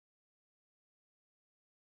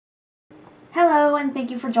Hello, and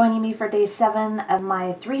thank you for joining me for day 7 of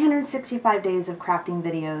my 365 days of crafting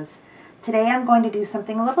videos. Today I'm going to do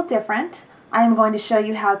something a little different. I am going to show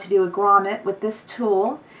you how to do a grommet with this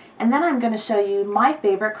tool, and then I'm going to show you my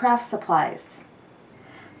favorite craft supplies.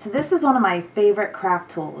 So this is one of my favorite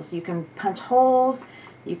craft tools. You can punch holes,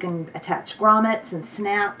 you can attach grommets and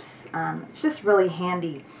snaps. It's just really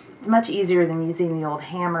handy. It's much easier than using the old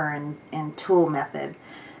hammer and tool method.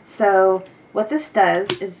 So what this does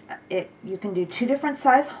is you can do 2 different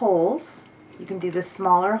size holes. You can do the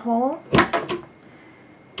smaller hole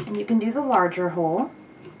and you can do the larger hole.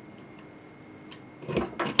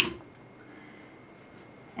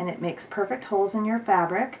 And it makes perfect holes in your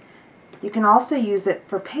fabric. You can also use it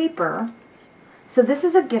for paper. So this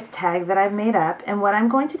is a gift tag that I've made up, and what I'm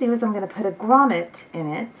going to do is I'm going to put a grommet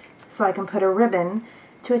in it so I can put a ribbon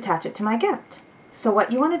to attach it to my gift. So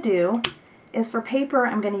what you want to do is, for paper,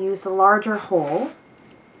 I'm going to use the larger hole.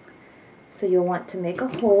 So you'll want to make a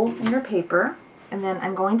hole in your paper, and then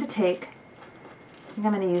I'm going to take, I'm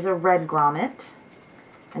going to use a red grommet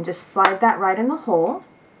and just slide that right in the hole.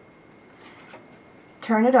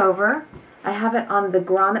 Turn it over. I have it on the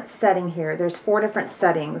grommet setting here. There's 4 different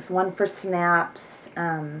settings, one for snaps,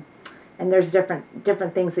 and there's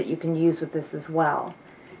different things that you can use with this as well.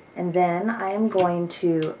 And then I am going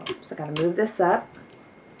to, I got to move this up.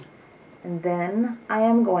 And then I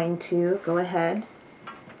am going to go ahead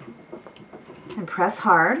and press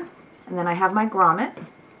hard. And then I have my grommet.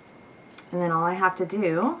 And then all I have to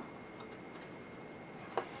do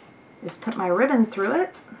is put my ribbon through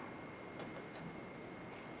it.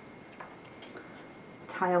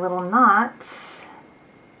 Tie a little knot.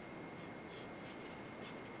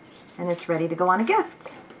 And it's ready to go on a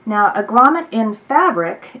gift. Now, a grommet in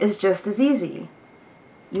fabric is just as easy.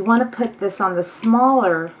 You want to put this on the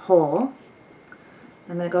smaller hole.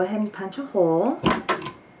 I'm going to go ahead and punch a hole.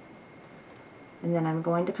 And then I'm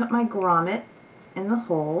going to put my grommet in the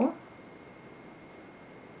hole.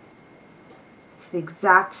 It's the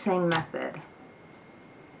exact same method.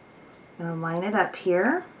 I'm going to line it up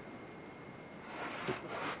here.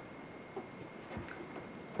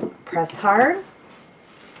 Press hard.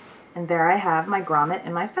 And there I have my grommet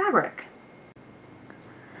in my fabric.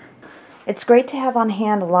 It's great to have on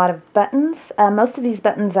hand a lot of buttons. Most of these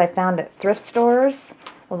buttons I found at thrift stores.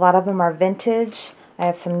 A lot of them are vintage. I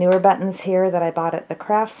have some newer buttons here that I bought at the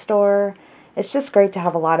craft store. It's just great to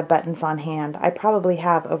have a lot of buttons on hand. I probably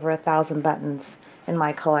have over 1,000 buttons in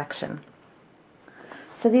my collection.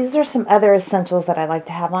 So these are some other essentials that I like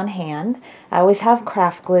to have on hand. I always have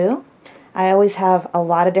craft glue. I always have a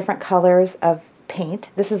lot of different colors of paint.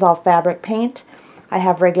 This is all fabric paint. I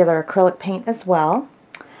have regular acrylic paint as well.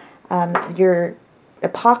 Your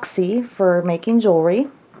epoxy for making jewelry,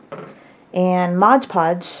 and Mod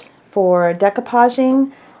Podge for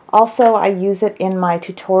decoupaging. Also, I use it in my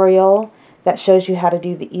tutorial that shows you how to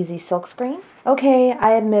do the easy silkscreen. Okay,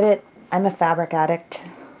 I admit it, I'm a fabric addict.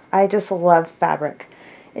 I just love fabric.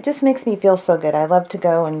 It just makes me feel so good. I love to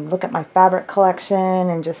go and look at my fabric collection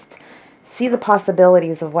and just see the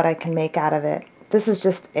possibilities of what I can make out of it. This is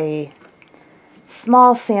just a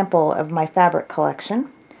small sample of my fabric collection.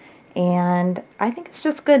 And I think it's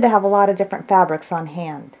just good to have a lot of different fabrics on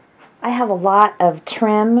hand. I have a lot of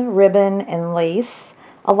trim, ribbon, and lace.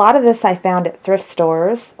 A lot of this I found at thrift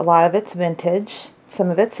stores. A lot of it's vintage. Some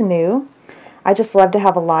of it's new. I just love to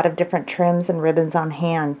have a lot of different trims and ribbons on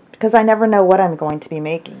hand because I never know what I'm going to be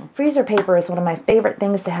making. Freezer paper is one of my favorite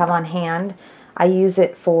things to have on hand. I use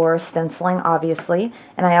it for stenciling, obviously,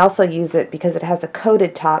 and I also use it because it has a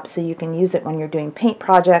coated top, so you can use it when you're doing paint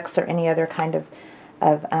projects or any other kind of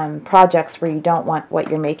projects where you don't want what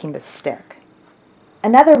you're making to stick.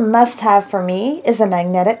 Another must-have for me is a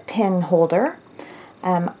magnetic pin holder.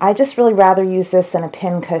 I just really rather use this than a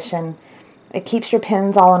pin cushion. It keeps your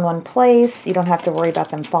pins all in one place. You don't have to worry about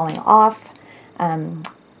them falling off.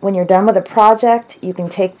 When you're done with a project, you can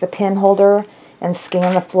take the pin holder and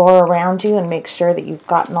scan the floor around you and make sure that you've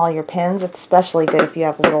gotten all your pins. It's especially good if you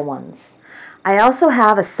have little ones. I also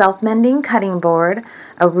have a self-mending cutting board,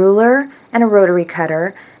 a ruler, and a rotary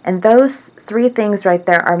cutter, and those 3 things right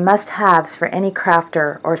there are must-haves for any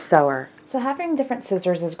crafter or sewer. So having different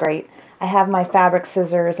scissors is great. I have my fabric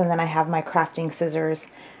scissors and then I have my crafting scissors.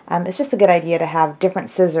 It's just a good idea to have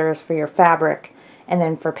different scissors for your fabric and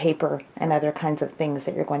then for paper and other kinds of things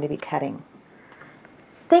that you're going to be cutting.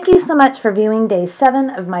 Thank you so much for viewing day 7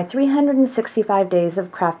 of my 365 days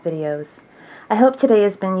of craft videos. I hope today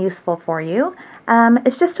has been useful for you.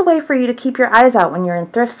 It's just a way for you to keep your eyes out when you're in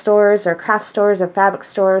thrift stores or craft stores or fabric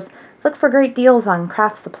stores. Look for great deals on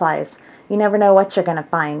craft supplies. You never know what you're going to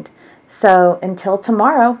find. So until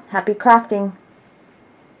tomorrow, happy crafting.